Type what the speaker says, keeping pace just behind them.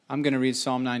I'm going to read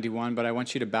Psalm 91, but I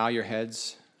want you to bow your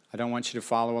heads. I don't want you to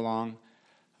follow along.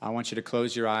 I want you to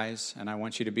close your eyes, and I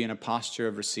want you to be in a posture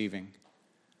of receiving.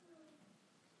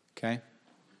 Okay?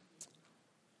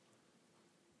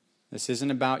 This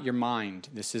isn't about your mind.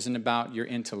 This isn't about your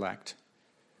intellect.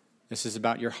 This is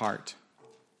about your heart.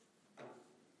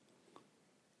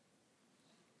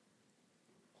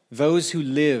 Those who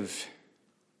live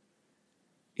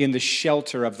in the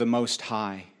shelter of the Most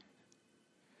High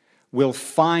will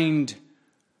find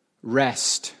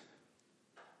rest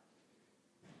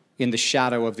in the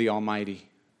shadow of the Almighty.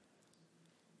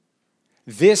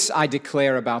 This I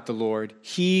declare about the Lord.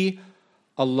 He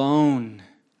alone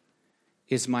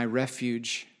is my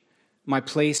refuge, my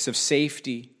place of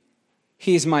safety.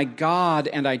 He is my God,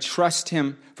 and I trust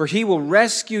him, for he will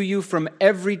rescue you from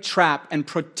every trap and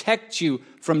protect you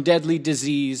from deadly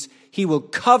disease. He will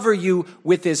cover you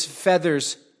with his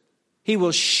feathers. He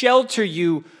will shelter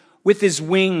you with his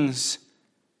wings.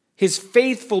 His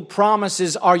faithful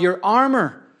promises are your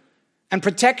armor and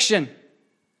protection.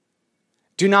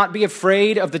 Do not be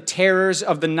afraid of the terrors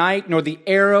of the night, nor the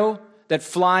arrow that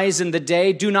flies in the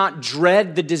day. Do not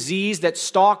dread the disease that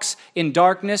stalks in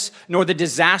darkness, nor the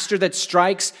disaster that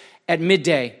strikes at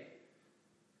midday.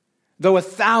 Though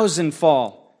 1,000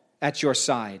 fall at your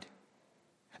side,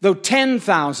 though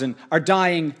 10,000 are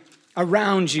dying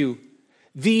around you,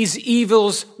 these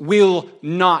evils will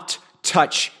not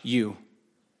touch you.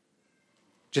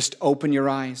 Just open your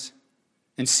eyes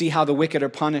and see how the wicked are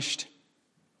punished.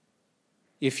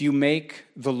 If you make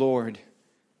the Lord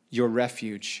your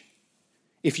refuge,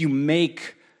 if you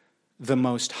make the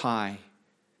Most High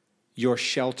your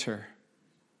shelter,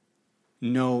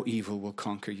 no evil will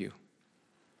conquer you.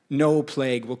 No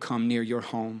plague will come near your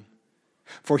home.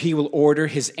 For he will order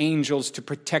his angels to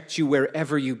protect you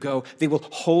wherever you go. They will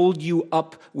hold you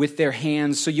up with their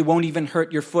hands so you won't even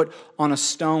hurt your foot on a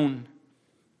stone.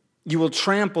 You will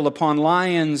trample upon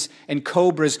lions and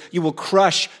cobras. You will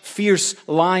crush fierce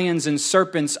lions and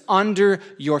serpents under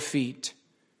your feet.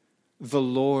 The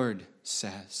Lord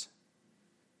says,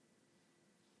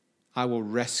 I will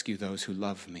rescue those who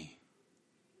love me.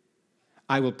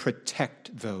 I will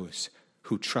protect those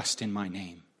who trust in my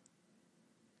name.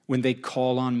 When they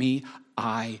call on me,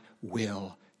 I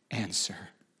will answer.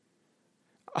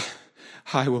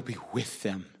 I will be with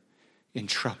them in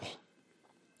trouble.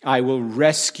 I will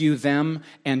rescue them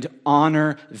and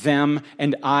honor them,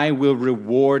 and I will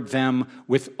reward them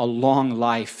with a long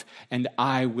life, and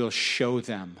I will show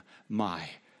them my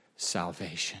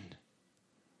salvation.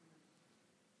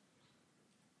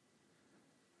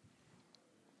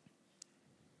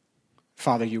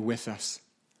 Father, you're with us.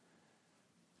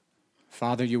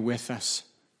 Father, you're with us.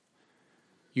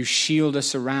 You shield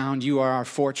us around. You are our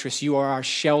fortress. You are our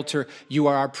shelter. You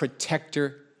are our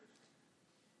protector.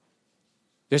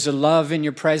 There's a love in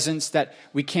your presence that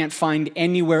we can't find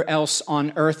anywhere else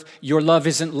on earth. Your love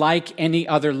isn't like any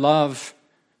other love.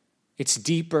 It's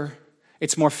deeper.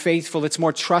 It's more faithful. It's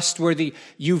more trustworthy.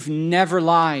 You've never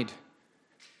lied.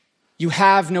 You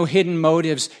have no hidden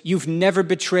motives. You've never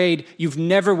betrayed. You've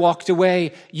never walked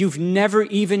away. You've never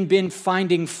even been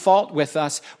finding fault with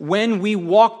us. When we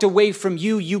walked away from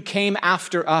you, you came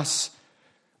after us.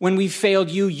 When we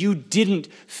failed you, you didn't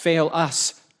fail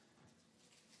us.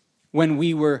 When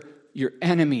we were your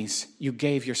enemies, you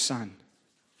gave your son.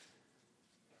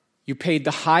 You paid the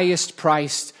highest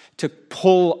price to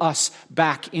pull us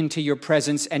back into your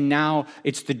presence, and now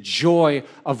it's the joy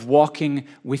of walking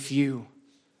with you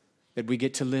that we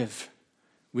get to live.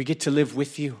 We get to live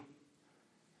with you.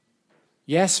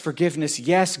 Yes, forgiveness.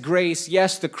 Yes, grace.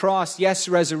 Yes, the cross. Yes,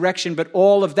 resurrection. But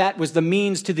all of that was the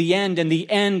means to the end. And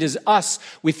the end is us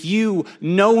with you,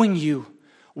 knowing you,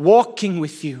 walking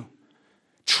with you,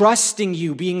 trusting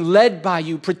you, being led by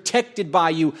you, protected by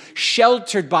you,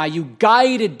 sheltered by you,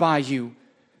 guided by you.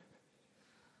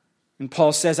 And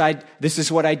Paul says, this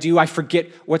is what I do. I forget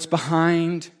what's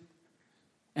behind.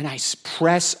 And I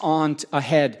press on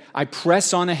ahead. I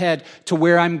press on ahead to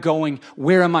where I'm going.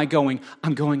 Where am I going?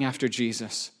 I'm going after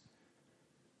Jesus.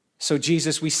 So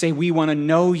Jesus, we say we want to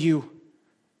know you.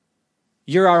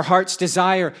 You're our heart's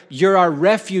desire. You're our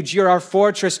refuge. You're our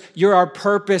fortress. You're our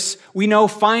purpose. We know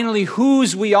finally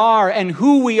whose we are and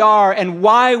who we are and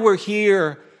why we're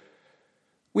here.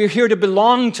 We're here to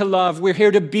belong to love. We're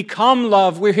here to become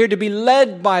love. We're here to be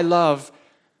led by love.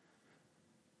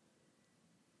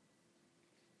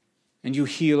 And you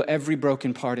heal every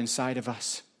broken part inside of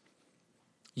us.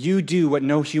 You do what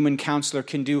no human counselor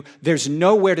can do. There's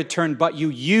nowhere to turn but you.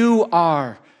 You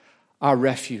are our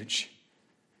refuge.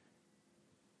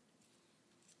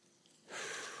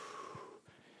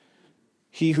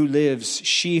 He who lives,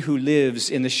 she who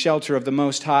lives in the shelter of the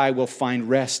Most High will find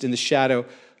rest in the shadow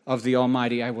of the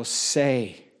Almighty. I will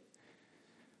say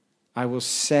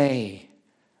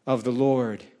of the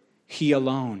Lord, He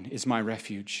alone is my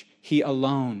refuge. He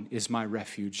alone is my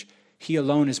refuge. He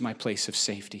alone is my place of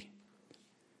safety.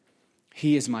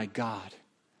 He is my God.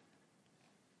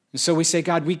 And so we say,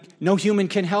 God, no human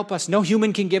can help us. No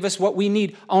human can give us what we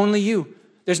need. Only you.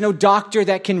 There's no doctor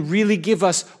that can really give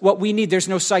us what we need. There's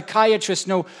no psychiatrist.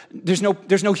 There's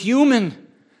no human.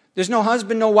 There's no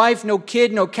husband, no wife, no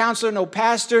kid, no counselor, no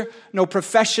pastor, no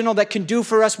professional that can do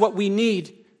for us what we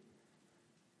need.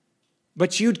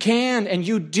 But you can and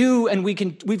you do, and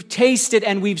we've tasted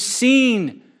and we've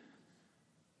seen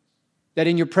that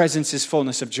in your presence is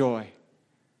fullness of joy.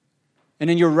 And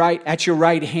at your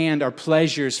right hand are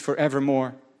pleasures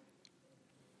forevermore.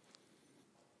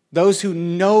 Those who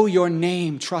know your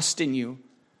name trust in you.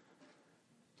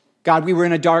 God, we were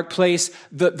in a dark place.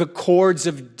 The cords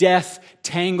of death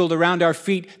tangled around our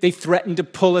feet. They threatened to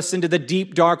pull us into the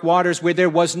deep, dark waters where there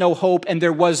was no hope and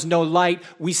there was no light.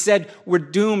 We said, we're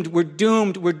doomed, we're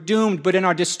doomed, we're doomed. But in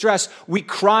our distress, we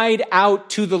cried out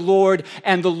to the Lord,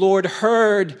 and the Lord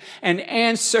heard and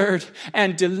answered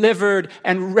and delivered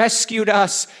and rescued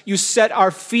us. You set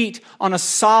our feet on a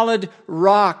solid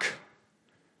rock.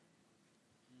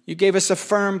 You gave us a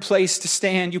firm place to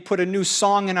stand. You put a new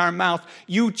song in our mouth.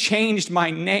 You changed my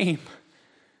name.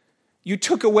 You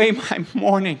took away my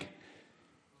mourning,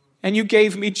 and you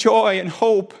gave me joy and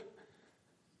hope.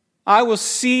 I will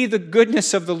see the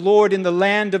goodness of the Lord in the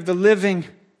land of the living.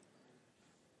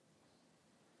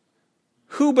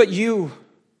 Who but you?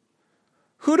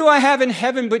 Who do I have in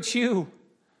heaven but you?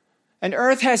 And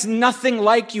earth has nothing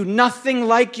like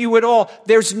you at all.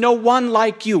 There's no one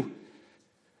like you.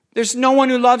 There's no one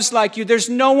who loves like you. There's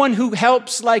no one who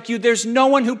helps like you. There's no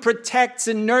one who protects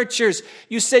and nurtures.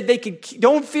 You said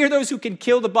don't fear those who can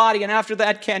kill the body, and after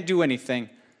that can't do anything.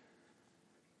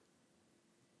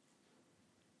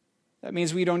 That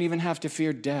means we don't even have to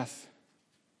fear death.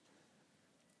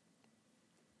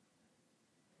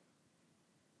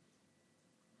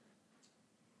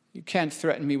 You can't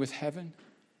threaten me with heaven.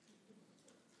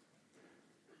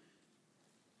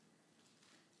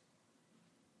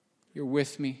 You're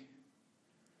with me.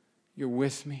 You're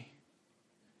with me.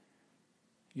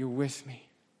 You're with me.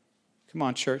 Come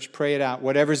on, church, pray it out.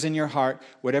 Whatever's in your heart,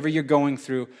 whatever you're going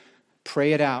through,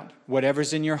 pray it out.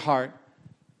 Whatever's in your heart,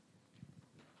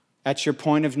 at your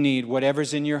point of need,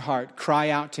 whatever's in your heart, cry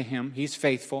out to Him. He's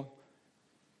faithful.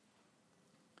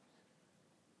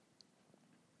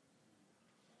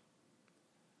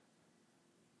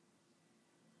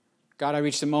 God, I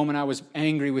reached a moment I was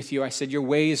angry with you. I said, your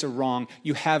ways are wrong.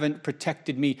 You haven't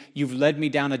protected me. You've led me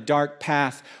down a dark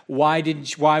path. Why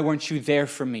weren't you there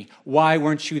for me? Why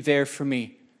weren't you there for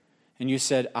me? And you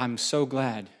said, I'm so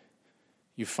glad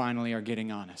you finally are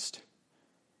getting honest.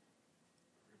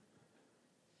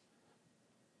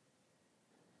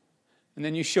 And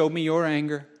then you showed me your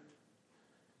anger.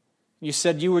 You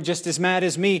said you were just as mad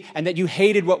as me and that you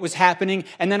hated what was happening.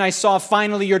 And then I saw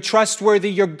finally you're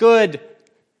trustworthy, you're good.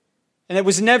 And it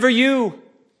was never you.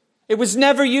 It was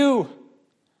never you.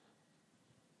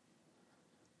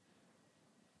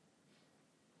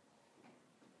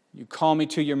 You call me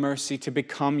to your mercy to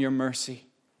become your mercy.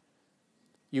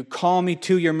 You call me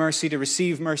to your mercy to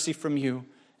receive mercy from you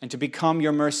and to become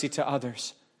your mercy to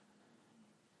others.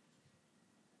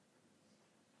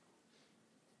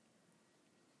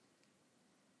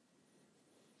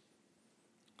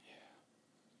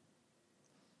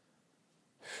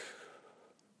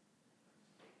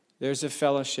 There's a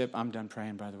fellowship. I'm done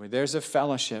praying, by the way. There's a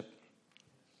fellowship.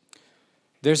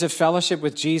 There's a fellowship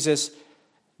with Jesus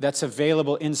that's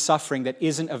available in suffering that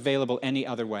isn't available any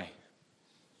other way.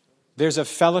 There's a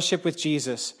fellowship with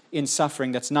Jesus in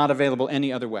suffering that's not available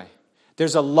any other way.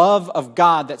 There's a love of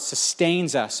God that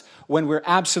sustains us when we're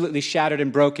absolutely shattered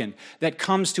and broken, that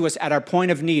comes to us at our point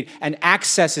of need and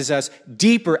accesses us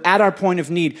deeper at our point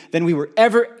of need than we were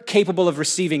ever capable of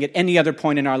receiving at any other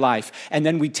point in our life. And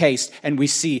then we taste and we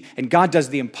see, and God does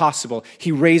the impossible.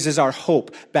 He raises our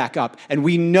hope back up, and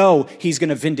we know He's going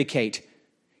to vindicate.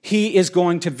 He is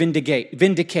going to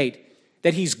vindicate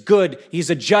that He's good, He's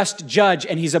a just judge,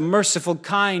 and He's a merciful,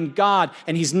 kind God,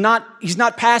 and He's not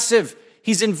passive.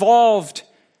 He's involved.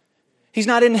 He's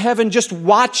not in heaven just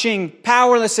watching,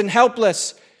 powerless and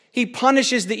helpless. He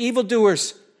punishes the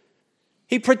evildoers.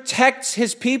 He protects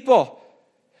His people.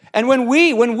 And when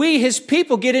we, His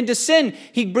people, get into sin,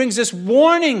 He brings us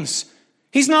warnings.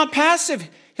 He's not passive.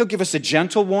 He'll give us a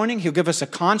gentle warning. He'll give us a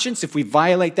conscience if we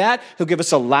violate that. He'll give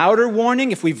us a louder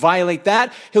warning if we violate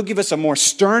that. He'll give us a more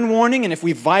stern warning, and if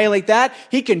we violate that,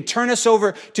 he can turn us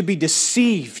over to be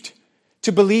deceived,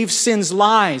 to believe sin's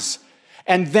lies.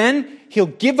 And then he'll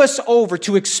give us over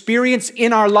to experience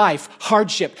in our life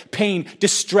hardship, pain,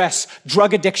 distress,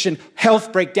 drug addiction,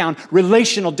 health breakdown,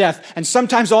 relational death, and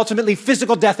sometimes ultimately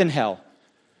physical death in hell.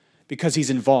 Because he's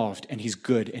involved, and he's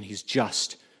good, and he's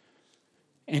just.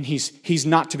 And he's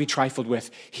not to be trifled with.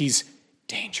 He's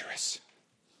dangerous.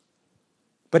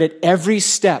 But at every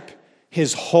step,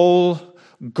 his whole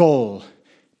goal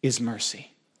is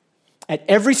mercy. At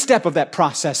every step of that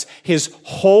process, his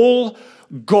whole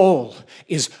goal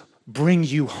is bring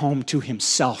you home to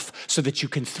himself so that you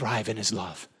can thrive in his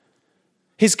love.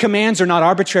 His commands are not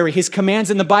arbitrary. His commands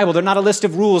in the Bible, they're not a list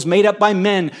of rules made up by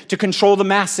men to control the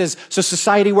masses so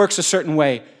society works a certain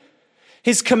way.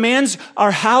 His commands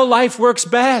are how life works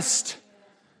best.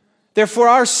 They're for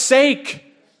our sake.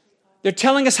 They're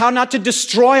telling us how not to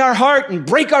destroy our heart and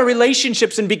break our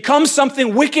relationships and become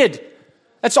something wicked.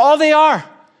 That's all they are.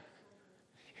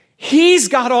 He's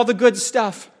got all the good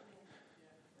stuff.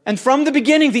 And from the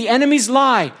beginning, the enemy's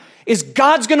lie is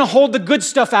God's going to hold the good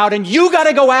stuff out and you got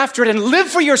to go after it and live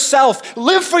for yourself,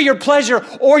 live for your pleasure,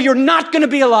 or you're not going to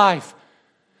be alive.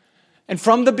 And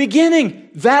from the beginning,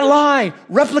 that lie,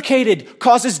 replicated,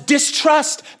 causes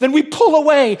distrust. Then we pull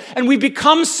away and we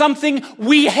become something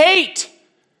we hate.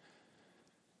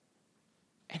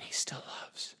 And he still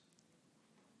loves.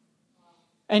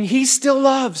 And he still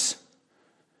loves.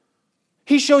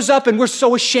 He shows up and we're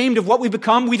so ashamed of what we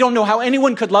become. We don't know how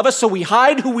anyone could love us, so we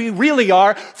hide who we really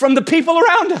are from the people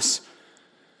around us.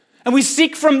 And we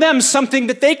seek from them something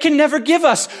that they can never give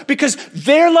us because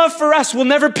their love for us will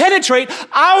never penetrate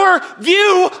our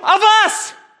view of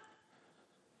us.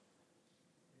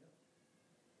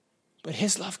 But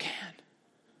his love can.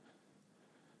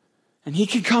 And he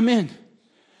can come in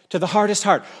to the hardest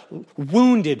heart,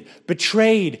 wounded,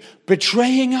 betrayed,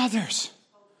 betraying others.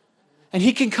 And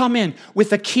he can come in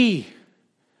with a key.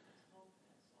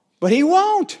 But he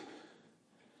won't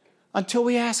until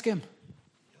we ask him.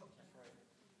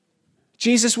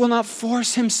 Jesus will not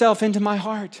force himself into my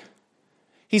heart.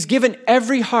 He's given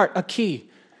every heart a key.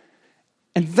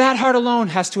 And that heart alone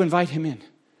has to invite him in.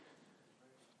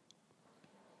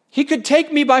 He could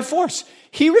take me by force.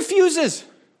 He refuses.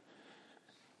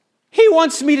 He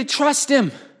wants me to trust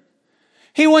him.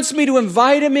 He wants me to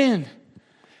invite him in.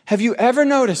 Have you ever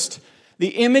noticed the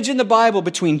image in the Bible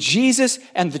between Jesus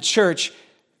and the church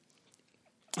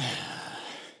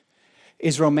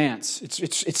is romance?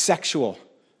 It's sexual.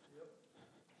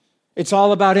 It's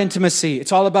all about intimacy.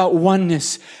 It's all about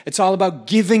oneness. It's all about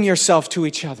giving yourself to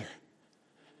each other.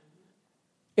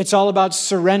 It's all about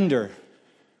surrender.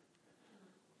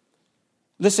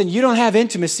 Listen, you don't have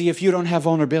intimacy if you don't have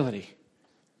vulnerability.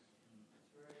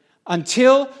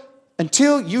 Until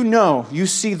you know you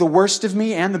see the worst of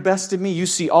me and the best of me, you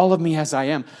see all of me as I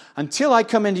am. Until I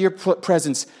come into your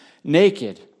presence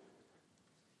naked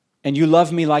and you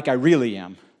love me like I really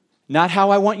am, not how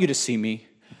I want you to see me,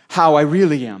 how I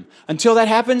really am. Until that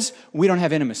happens, we don't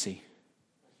have intimacy.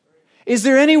 Is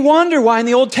there any wonder why in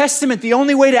the Old Testament the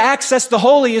only way to access the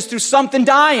holy is through something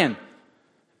dying?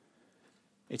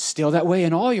 It's still that way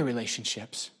in all your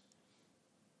relationships.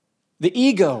 The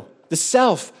ego, the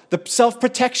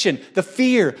self-protection, the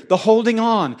fear, the holding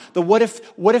on, the what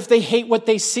if they hate what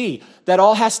they see, that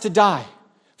all has to die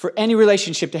for any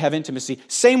relationship to have intimacy.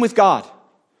 Same with God.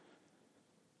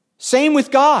 Same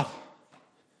with God.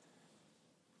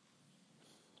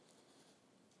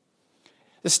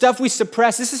 The stuff we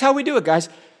suppress, this is how we do it, guys.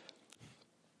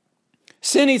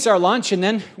 Sin eats our lunch and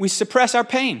then we suppress our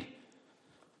pain.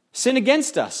 Sin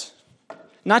against us.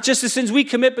 Not just the sins we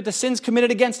commit, but the sins committed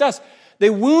against us.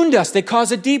 They wound us. They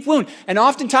cause a deep wound. And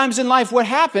oftentimes in life, what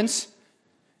happens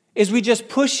is we just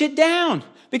push it down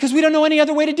because we don't know any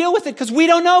other way to deal with it because we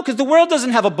don't know because the world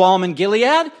doesn't have a balm in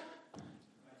Gilead.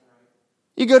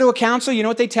 You go to a counselor, you know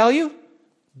what they tell you?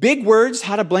 Big words,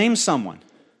 how to blame someone.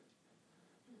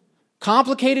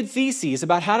 Complicated theses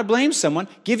about how to blame someone,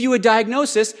 give you a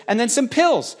diagnosis, and then some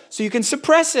pills so you can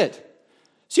suppress it.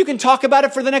 So you can talk about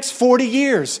it for the next 40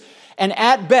 years and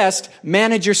at best,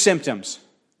 manage your symptoms.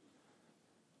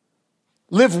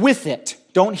 Live with it.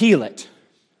 Don't heal it.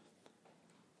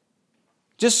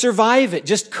 Just survive it.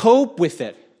 Just cope with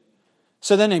it.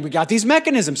 So then we got these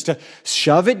mechanisms to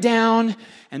shove it down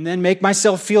and then make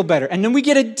myself feel better. And then we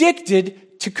get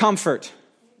addicted to comfort.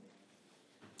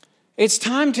 It's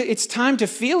time to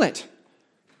feel it.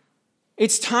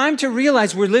 It's time to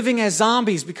realize we're living as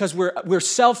zombies because we're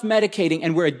self-medicating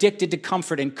and we're addicted to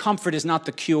comfort, and comfort is not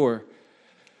the cure.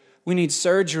 We need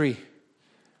surgery.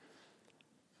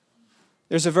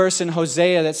 There's a verse in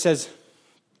Hosea that says,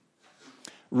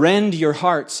 rend your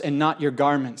hearts and not your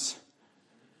garments.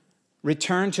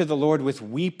 Return to the Lord with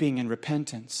weeping and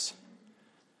repentance.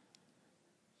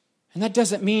 And that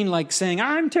doesn't mean like saying,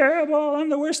 I'm terrible, I'm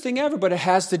the worst thing ever, but it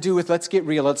has to do with, let's get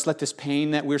real, let's let this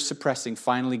pain that we're suppressing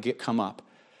finally come up.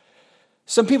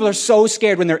 Some people are so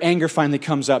scared when their anger finally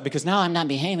comes up because now I'm not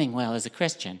behaving well as a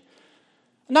Christian.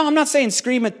 No, I'm not saying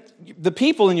scream at the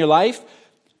people in your life.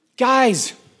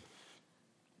 Guys,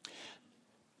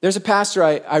 there's a pastor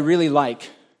I really like.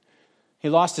 He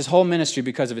lost his whole ministry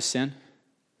because of his sin.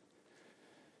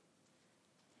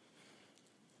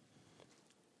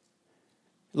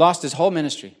 Lost his whole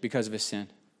ministry because of his sin.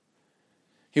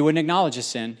 He wouldn't acknowledge his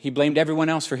sin. He blamed everyone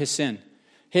else for his sin.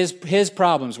 His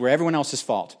problems were everyone else's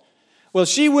fault. Well,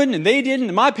 she wouldn't, and they didn't,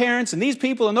 and my parents, and these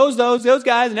people, and those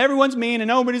guys, and everyone's mean, and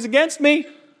nobody's against me.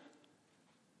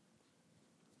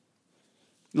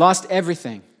 Lost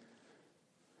everything.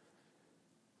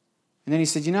 And then he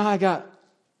said, you know how I got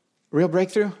real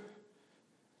breakthrough?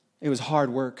 It was hard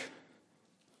work.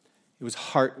 It was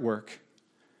heart work.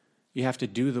 You have to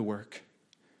do the work.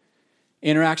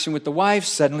 Interaction with the wife,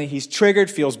 suddenly he's triggered,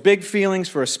 feels big feelings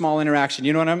for a small interaction.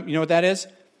 You know what that is?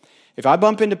 If I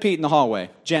bump into Pete in the hallway,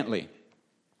 gently,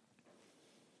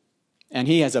 and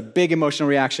he has a big emotional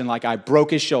reaction like I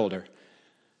broke his shoulder,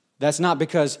 that's not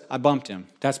because I bumped him.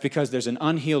 That's because there's an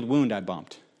unhealed wound I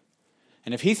bumped.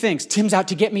 And if he thinks, Tim's out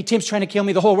to get me, Tim's trying to kill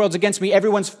me, the whole world's against me,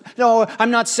 no, I'm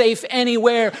not safe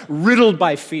anywhere, riddled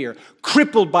by fear,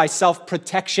 crippled by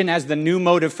self-protection as the new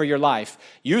motive for your life.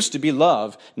 Used to be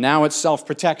love, now it's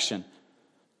self-protection.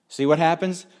 See what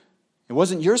happens? It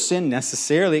wasn't your sin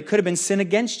necessarily, it could have been sin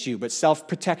against you, but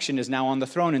self-protection is now on the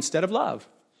throne instead of love.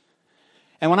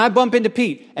 And when I bump into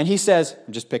Pete, and he says,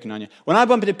 I'm just picking on you. When I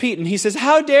bump into Pete, and he says,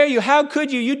 how dare you, how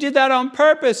could you, you did that on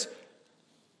purpose.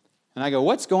 And I go,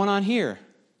 what's going on here?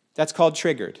 That's called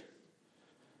triggered.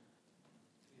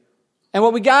 And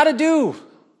what we got to do,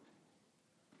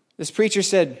 this preacher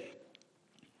said,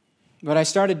 what I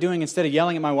started doing instead of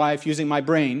yelling at my wife, using my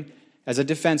brain as a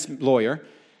defense lawyer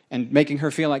and making her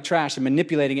feel like trash and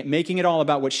manipulating it, making it all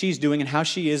about what she's doing and how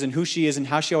she is and who she is and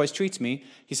how she always treats me.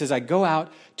 He says, I go out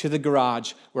to the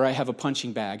garage where I have a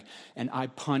punching bag and I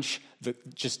punch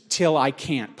just till I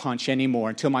can't punch anymore,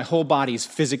 until my whole body is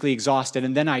physically exhausted.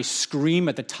 And then I scream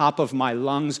at the top of my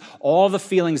lungs all the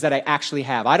feelings that I actually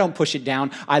have. I don't push it down.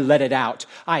 I let it out.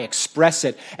 I express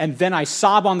it. And then I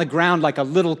sob on the ground like a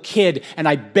little kid and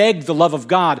I beg the love of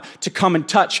God to come and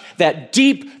touch that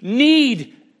deep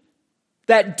need,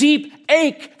 that deep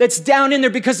ache that's down in there,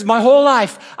 because my whole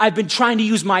life I've been trying to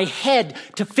use my head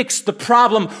to fix the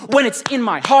problem when it's in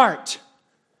my heart.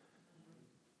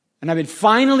 And I've been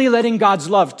finally letting God's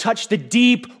love touch the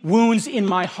deep wounds in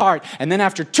my heart. And then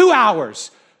after 2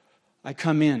 hours, I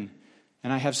come in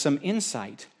and I have some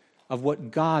insight of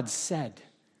what God said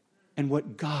and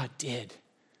what God did.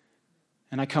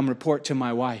 And I come report to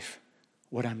my wife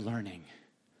what I'm learning.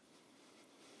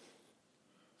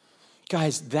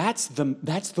 Guys, that's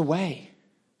the way.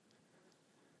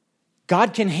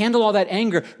 God can handle all that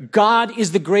anger. God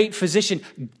is the great physician.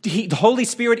 The Holy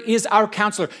Spirit is our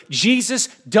counselor. Jesus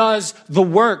does the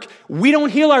work. We don't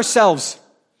heal ourselves.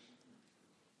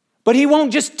 But he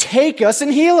won't just take us and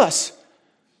heal us.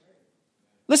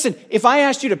 Listen, if I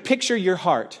asked you to picture your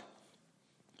heart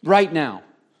right now,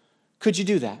 could you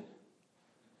do that?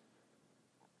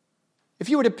 If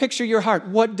you were to picture your heart,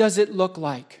 what does it look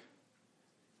like?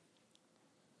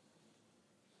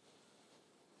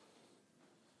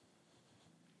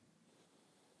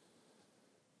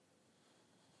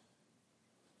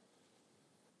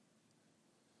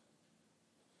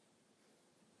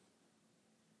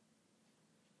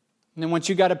 And then once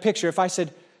you got a picture, if I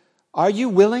said, are you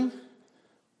willing?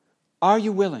 Are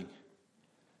you willing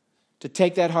to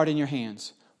take that heart in your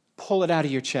hands, pull it out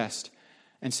of your chest,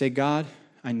 and say, God,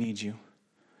 I need you.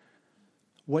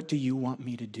 What do you want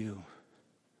me to do?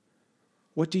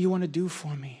 What do you want to do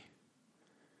for me?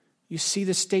 You see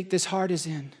the state this heart is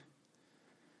in.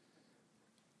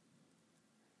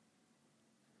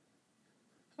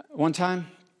 One time,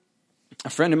 a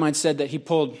friend of mine said that he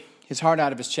pulled his heart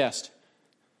out of his chest.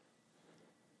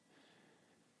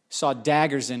 Saw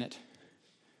daggers in it.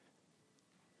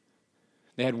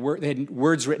 They had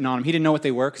words written on them. He didn't know what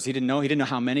they were because he didn't know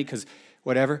how many, because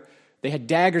whatever. They had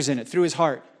daggers in it through his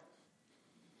heart.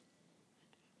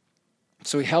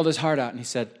 So he held his heart out and he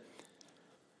said,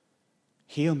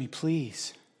 heal me,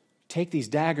 please. Take these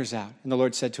daggers out. And the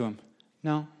Lord said to him,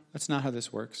 no, that's not how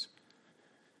this works.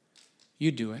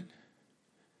 You do it.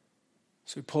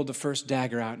 So he pulled the first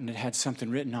dagger out and it had something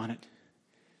written on it.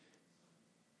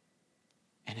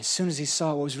 And as soon as he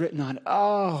saw what was written on it,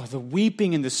 oh, the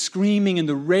weeping and the screaming and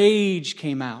the rage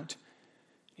came out.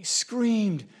 He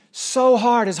screamed so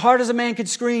hard as a man could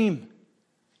scream.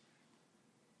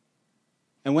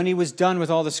 And when he was done with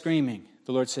all the screaming,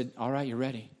 the Lord said, all right, you're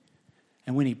ready.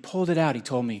 And when he pulled it out, he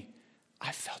told me,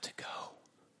 I felt it go.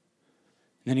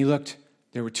 And then he looked,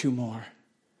 there were 2 more.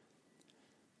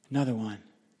 Another one.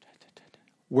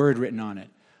 Word written on it.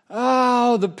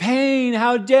 Oh, the pain.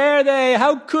 How dare they?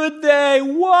 How could they?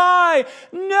 Why?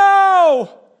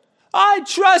 No! I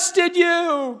trusted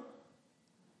you.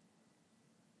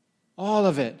 All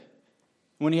of it.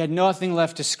 When he had nothing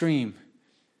left to scream,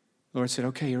 the Lord said,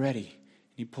 okay, you're ready.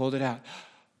 And he pulled it out.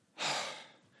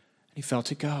 And he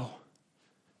felt it go.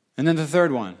 And then the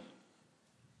third one.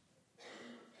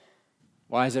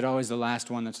 Why is it always the last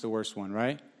one that's the worst one,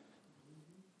 right?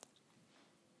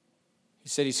 He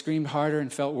said he screamed harder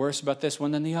and felt worse about this one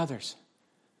than the others.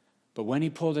 But when he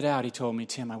pulled it out, he told me,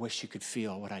 Tim, I wish you could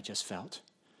feel what I just felt.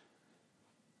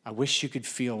 I wish you could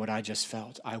feel what I just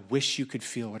felt. I wish you could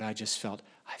feel what I just felt.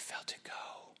 I felt it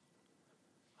go.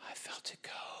 I felt it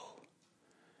go.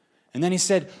 And then he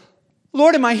said,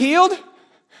 Lord, am I healed?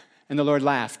 And the Lord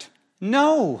laughed.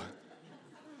 No.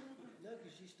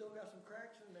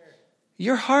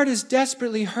 Your heart is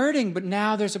desperately hurting, but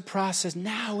now there's a process.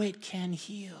 Now it can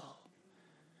heal.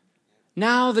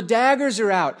 Now the daggers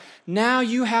are out. Now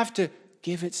you have to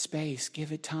give it space,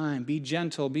 give it time. Be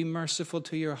gentle, be merciful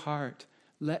to your heart.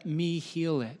 Let me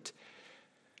heal it.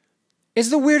 It's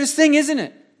the weirdest thing, isn't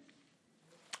it?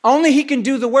 Only he can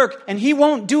do the work, and he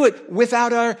won't do it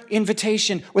without our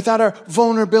invitation, without our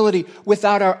vulnerability,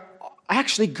 without our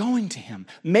actually going to him,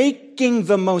 making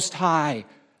the Most High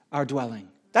our dwelling.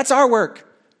 That's our work.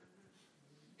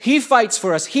 He fights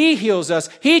for us. He heals us.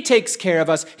 He takes care of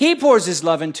us. He pours his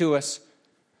love into us.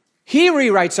 He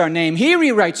rewrites our name. He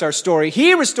rewrites our story.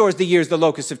 He restores the years the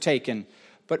locusts have taken.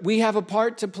 But we have a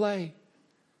part to play.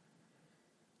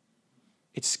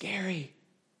 It's scary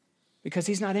because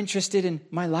he's not interested in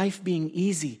my life being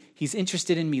easy. He's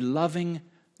interested in me loving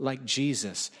like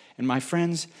Jesus. And my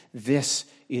friends, this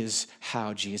is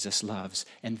how Jesus loves.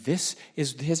 And this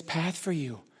is his path for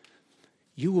you.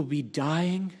 You will be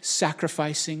dying,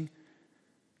 sacrificing,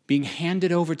 being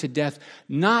handed over to death,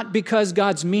 not because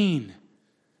God's mean,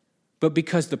 but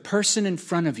because the person in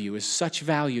front of you is such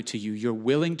value to you, you're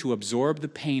willing to absorb the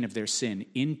pain of their sin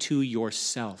into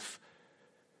yourself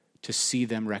to see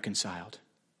them reconciled.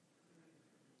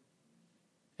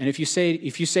 And if you say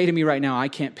to me right now, I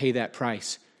can't pay that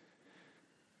price,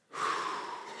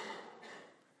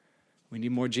 we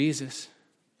need more Jesus.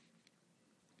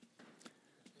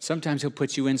 Sometimes he'll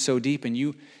put you in so deep and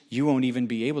you won't even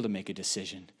be able to make a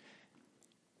decision.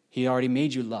 He already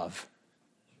made you love.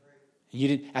 You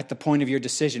didn't, at the point of your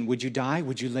decision, would you die?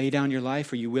 Would you lay down your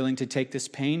life? Are you willing to take this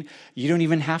pain? You don't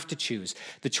even have to choose.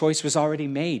 The choice was already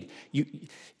made.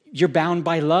 You're bound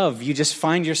by love. You just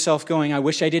find yourself going, I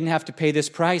wish I didn't have to pay this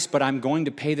price, but I'm going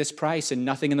to pay this price and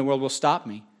nothing in the world will stop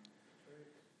me.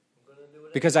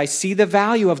 Because I see the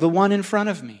value of the one in front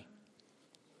of me.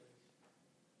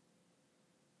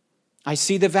 I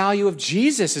see the value of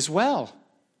Jesus as well.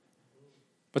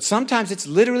 But sometimes it's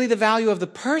literally the value of the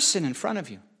person in front of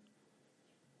you.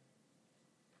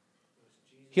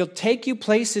 He'll take you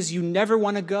places you never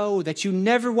want to go, that you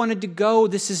never wanted to go.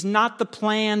 This is not the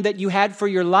plan that you had for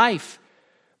your life,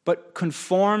 but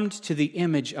conformed to the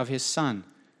image of his Son.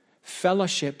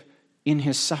 Fellowship in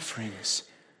his sufferings.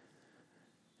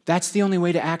 That's the only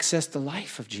way to access the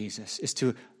life of Jesus, is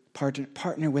to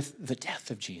partner with the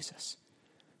death of Jesus.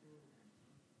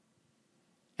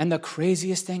 And the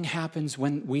craziest thing happens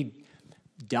when we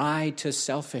die to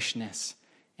selfishness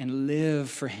and live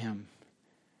for him.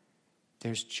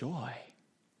 There's joy.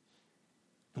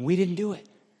 And we didn't do it.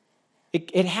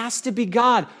 It has to be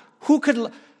God. Who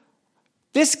could...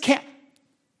 This can't...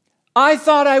 I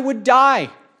thought I would die.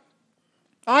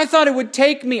 I thought it would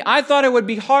take me. I thought I would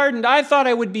be hardened. I thought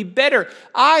I would be bitter.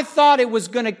 I thought it was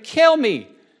going to kill me.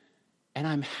 And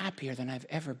I'm happier than I've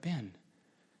ever been.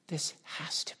 This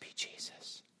has to be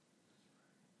Jesus.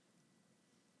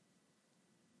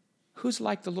 Who's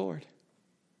like the Lord?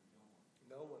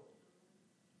 No one.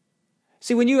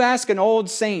 See, when you ask an old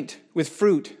saint with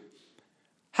fruit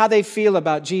how they feel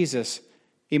about Jesus,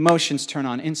 emotions turn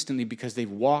on instantly because they've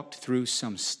walked through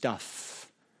some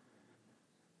stuff.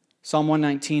 Psalm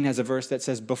 119 has a verse that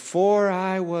says, before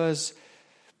I was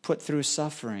put through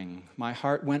suffering, my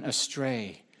heart went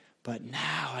astray, but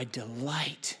now I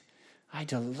delight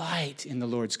in the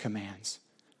Lord's commands.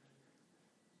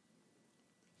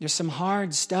 There's some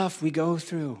hard stuff we go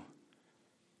through.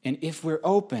 And if we're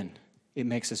open, it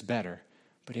makes us better.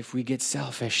 But if we get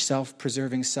selfish,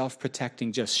 self-preserving,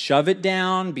 self-protecting, just shove it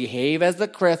down, behave as the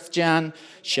Christian,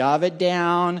 shove it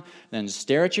down, then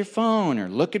stare at your phone or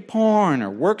look at porn or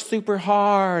work super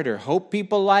hard or hope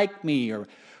people like me or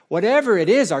whatever it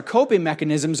is, our coping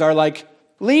mechanisms are like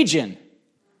legion.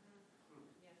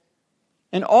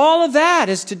 And all of that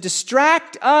is to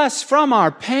distract us from our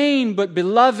pain, but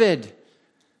beloved,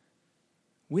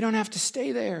 we don't have to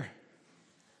stay there.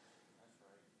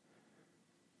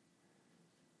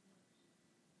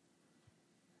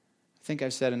 I think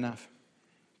I've said enough.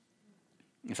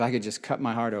 If I could just cut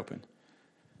my heart open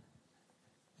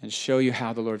and show you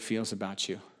how the Lord feels about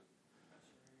you,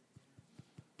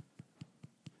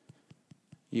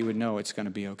 you would know it's going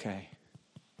to be okay.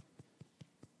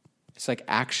 It's like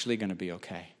actually going to be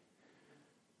okay.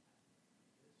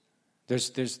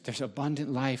 There's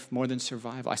abundant life more than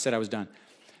survival. I said I was done.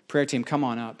 Prayer team, come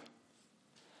on up.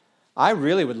 I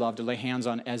really would love to lay hands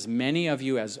on as many of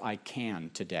you as I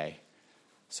can today.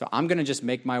 So I'm going to just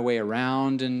make my way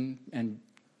around and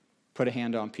put a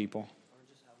hand on people.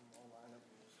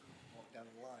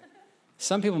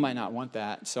 Some people might not want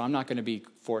that, so I'm not going to be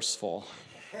forceful.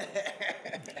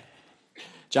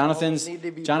 Jonathan's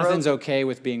okay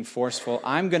with being forceful.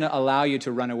 I'm going to allow you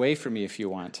to run away from me if you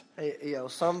want. Hey,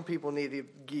 some people need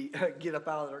to get up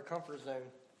out of their comfort zone.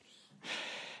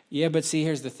 Yeah, but see,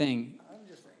 here's the thing.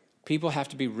 People have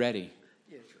to be ready.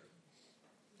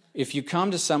 If you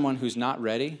come to someone who's not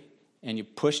ready and you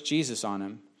push Jesus on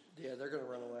him, they're going to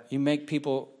run away. You make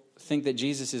people think that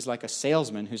Jesus is like a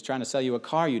salesman who's trying to sell you a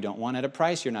car you don't want at a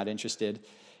price you're not interested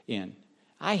in.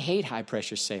 I hate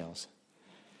high-pressure sales.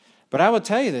 But I will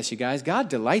tell you this, you guys, God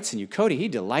delights in you. Cody, he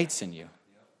delights in you.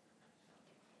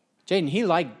 Jaden, he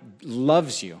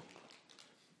loves you.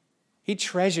 He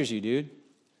treasures you, dude.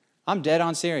 I'm dead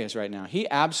on serious right now. He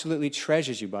absolutely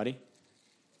treasures you, buddy.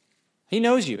 He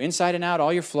knows you inside and out,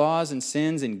 all your flaws and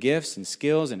sins and gifts and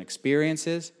skills and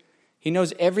experiences. He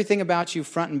knows everything about you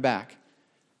front and back.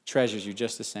 Treasures you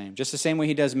just the same way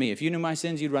he does me. If you knew my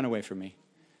sins, you'd run away from me.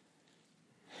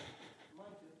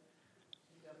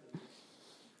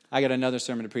 I got another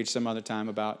sermon to preach some other time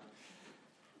about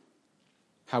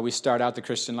how we start out the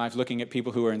Christian life looking at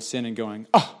people who are in sin and going,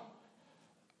 oh,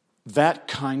 that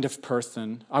kind of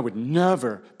person, I would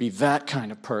never be that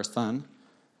kind of person.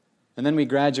 And then we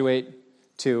graduate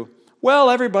to, well,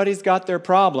 everybody's got their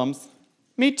problems.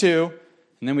 Me too.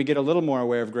 And then we get a little more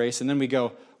aware of grace, and then we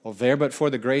go, well, there but for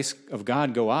the grace of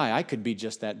God go I. I could be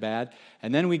just that bad.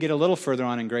 And then we get a little further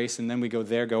on in grace, and then we go,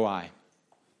 there go I.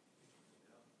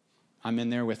 I'm in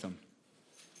there with them.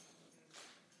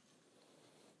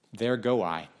 There go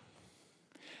I.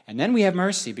 And then we have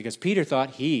mercy, because Peter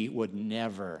thought he would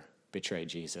never betray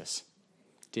Jesus,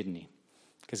 didn't he?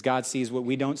 Because God sees what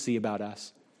we don't see about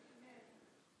us.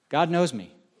 God knows me,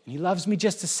 and he loves me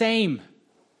just the same.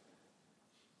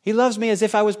 He loves me as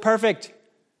if I was perfect.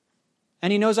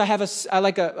 And he knows I have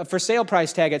a for sale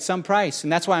price tag at some price.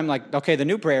 And that's why I'm like, okay, the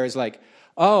new prayer is like,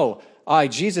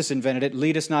 Jesus invented it.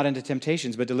 Lead us not into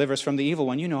temptations, but deliver us from the evil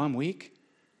one. You know I'm weak.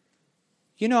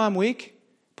 You know I'm weak.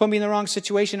 Put me in the wrong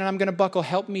situation and I'm going to buckle.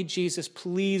 Help me, Jesus.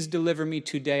 Please deliver me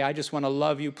today. I just want to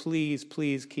love you. Please,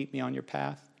 please keep me on your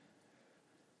path.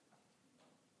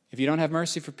 If you don't have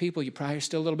mercy for people, you probably are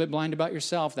still a little bit blind about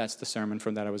yourself. That's the sermon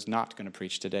from that I was not going to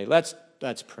preach today. Let's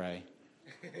pray.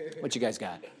 What you guys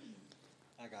got?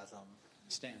 I got something.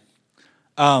 Stan.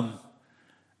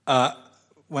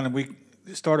 When we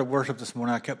started worship this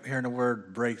morning, I kept hearing the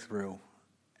word breakthrough.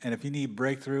 And if you need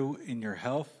breakthrough in your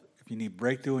health, if you need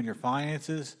breakthrough in your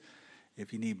finances,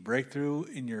 if you need breakthrough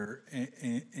in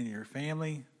your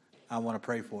family, I want to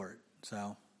pray for it.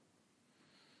 So,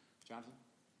 Jonathan?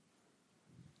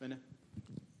 Linda?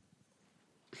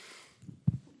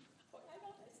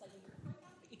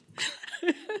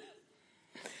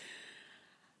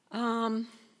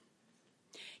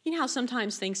 You know how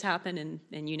sometimes things happen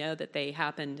and you know that they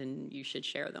happened and you should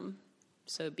share them.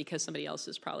 So because somebody else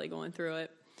is probably going through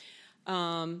it.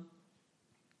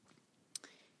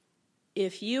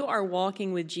 If you are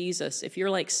walking with Jesus, if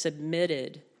you're like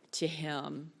submitted to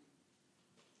him,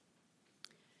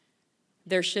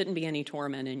 there shouldn't be any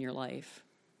torment in your life.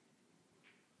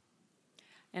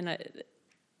 And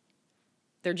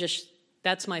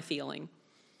that's my feeling.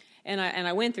 And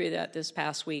I went through that this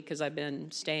past week because I've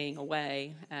been staying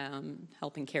away,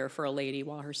 helping care for a lady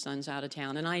while her son's out of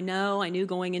town. And I knew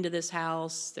going into this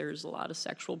house, there's a lot of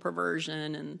sexual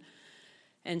perversion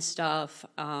and stuff.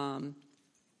 And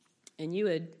you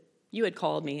had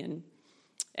called me, and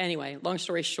anyway, long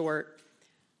story short,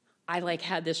 I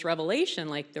had this revelation,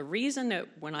 the reason that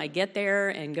when I get there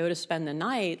and go to spend the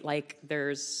night,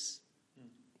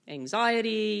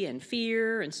 anxiety and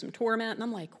fear and some torment. And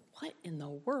I'm like, what in the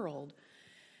world?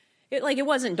 It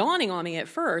wasn't dawning on me at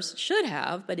first. It should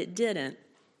have, but it didn't.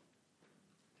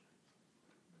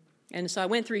 And so I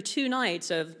went through 2 nights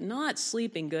of not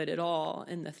sleeping good at all.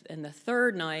 And the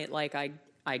third night, like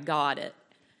I got it.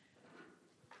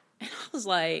 And I was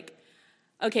like,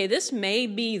 okay, this may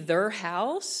be their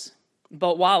house,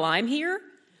 but while I'm here,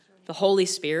 the Holy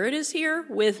Spirit is here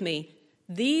with me.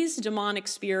 These demonic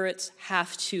spirits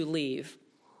have to leave.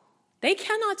 They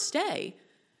cannot stay.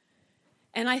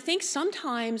 And I think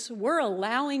sometimes we're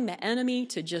allowing the enemy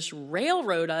to just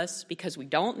railroad us because we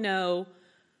don't know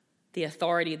the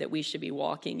authority that we should be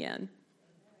walking in.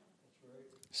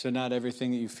 So not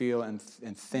everything that you feel and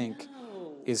think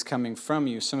is coming from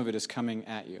you. Some of it is coming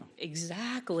at you.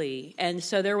 Exactly. And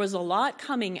so there was a lot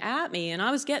coming at me, and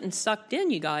I was getting sucked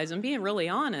in, you guys. I'm being really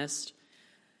honest.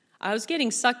 I was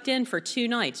getting sucked in for 2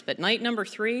 nights, but night number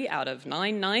 3 out of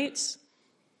 9 nights,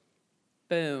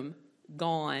 boom,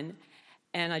 gone.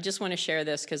 And I just want to share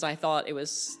this because I thought it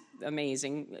was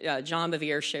amazing. John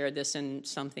Bevere shared this in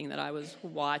something that I was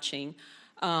watching.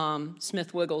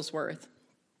 Smith Wigglesworth.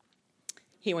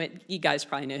 You guys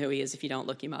probably know who he is if you don't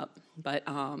look him up. But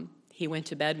he went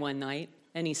to bed one night,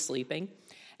 and he's sleeping.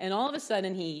 And all of a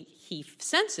sudden, he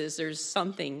senses there's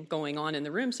something going on in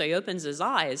the room. So he opens his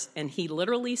eyes, and he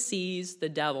literally sees the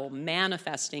devil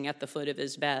manifesting at the foot of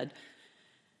his bed.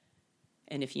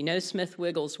 And if you know Smith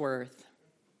Wigglesworth,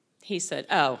 he said,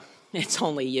 "Oh, it's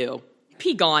only you.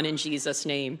 Be gone in Jesus'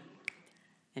 name."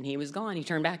 And he was gone. He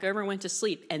turned back over and went to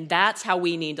sleep. And that's how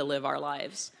we need to live our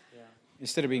lives. Yeah.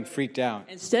 Instead of being freaked out.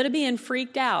 Instead of being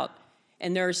freaked out.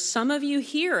 And there's some of you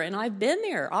here, and I've been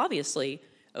there, obviously,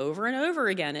 over and over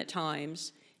again at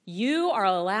times. You are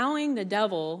allowing the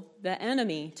devil, the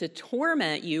enemy, to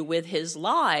torment you with his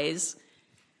lies.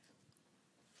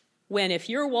 When if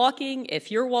you're walking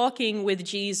with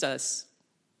Jesus,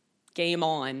 game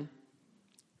on.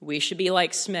 We should be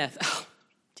like Smith. Oh,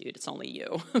 dude, it's only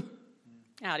you.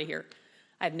 Out of here.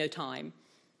 I have no time.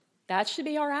 That should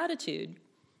be our attitude.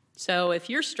 So if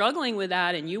you're struggling with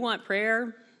that and you want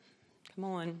prayer, come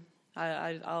on.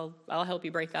 I'll help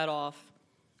you break that off.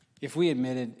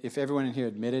 If everyone in here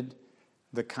admitted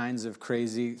the kinds of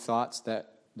crazy thoughts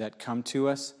that come to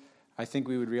us, I think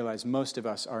we would realize most of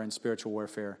us are in spiritual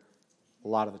warfare a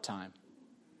lot of the time.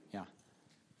 Yeah.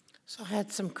 So I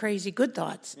had some crazy good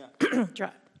thoughts. Yeah.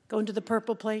 Going to the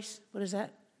purple place. What is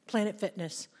that? Planet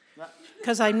Fitness.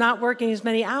 Because I'm not working as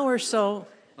many hours, so...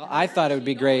 Well, I thought it would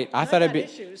be great. I thought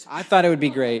it would be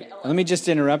great. Let me just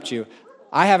interrupt you.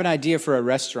 I have an idea for a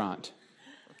restaurant.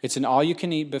 It's an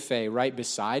all-you-can-eat buffet right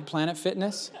beside Planet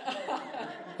Fitness,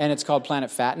 and it's called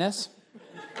Planet Fatness.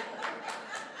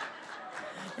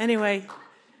 Anyway,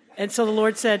 and so the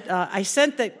Lord said, I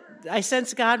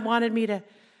sensed God wanted me to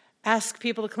ask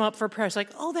people to come up for prayer. It's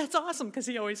like, oh, that's awesome, because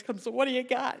he always comes, so what do you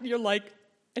got? And you're like,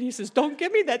 and he says, don't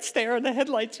give me that stare in the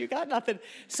headlights. You got nothing.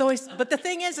 So, but the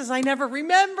thing is I never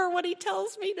remember what he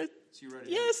tells me to. So you wrote it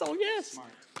yes, down. Oh, yes. Smart.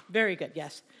 Very good,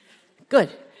 yes. Good.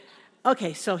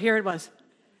 Okay, so here it was.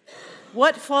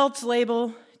 What false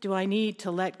label do I need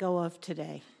to let go of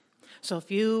today? So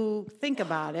if you think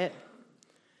about it,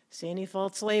 see any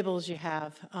false labels you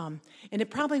have. And it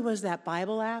probably was that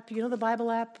Bible app. You know the Bible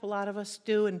app a lot of us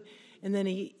do? And then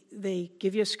they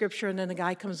give you a scripture, and then the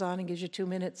guy comes on and gives you 2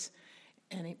 minutes.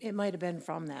 And it might have been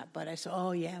from that. But I said,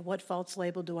 oh, yeah, what false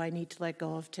label do I need to let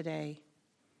go of today?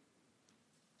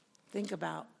 Think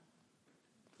about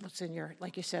what's in your,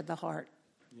 like you said, the heart.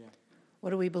 Yeah.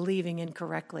 What are we believing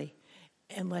incorrectly?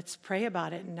 And let's pray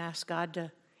about it and ask God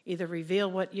to either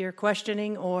reveal what you're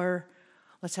questioning or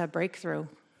let's have breakthrough.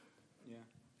 Yeah.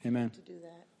 Amen. To do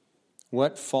that.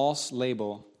 What false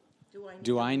label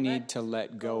do I need to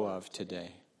let go of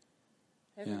today?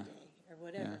 Every day or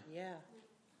whatever, yeah.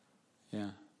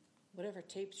 Yeah. Whatever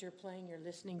tapes you're playing, you're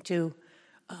listening to,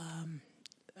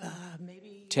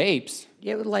 maybe... Tapes?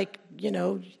 Yeah, like,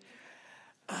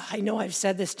 I know I've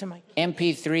said this to my...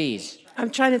 MP3s.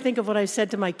 I'm trying to think of what I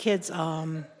said to my kids.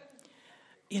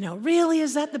 Really,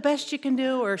 is that the best you can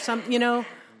do? Or some,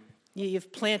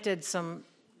 you've planted some,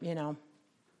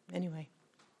 anyway.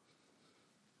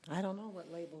 I don't know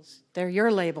what labels. They're your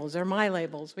labels. They're my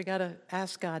labels. We got to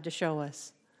ask God to show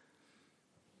us.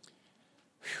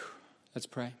 Let's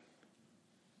pray.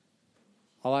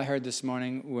 All I heard this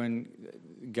morning when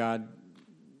God,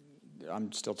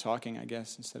 I'm still talking, I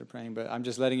guess, instead of praying, but I'm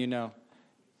just letting you know.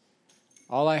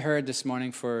 All I heard this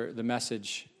morning for the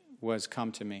message was,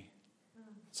 come to me.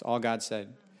 That's all God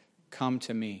said. Come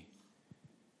to me.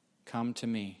 Come to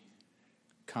me.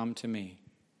 Come to me.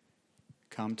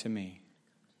 Come to me.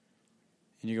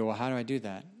 And you go, well, how do I do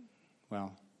that?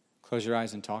 Well, Close your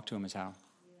eyes and talk to him is how.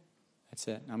 That's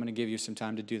it. I'm going to give you some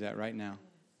time to do that right now.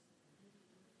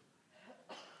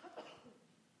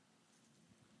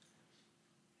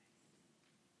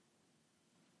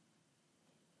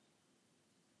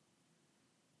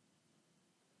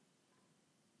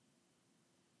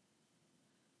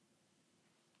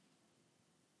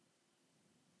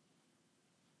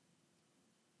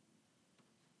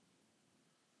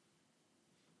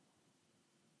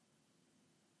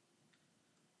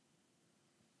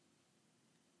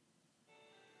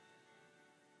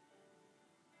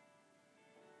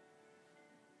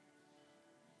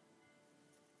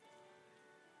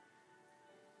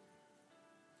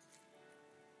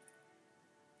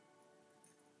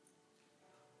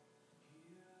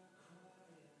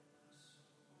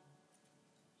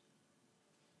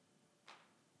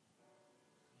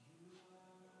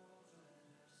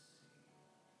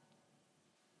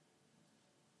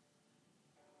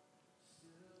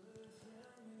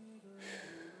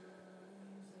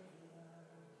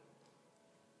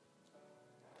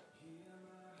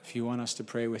 If you want us to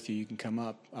pray with you, you can come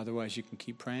up. Otherwise, you can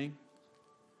keep praying.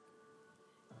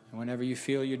 And whenever you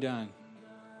feel you're done.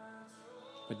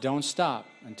 But don't stop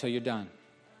until you're done.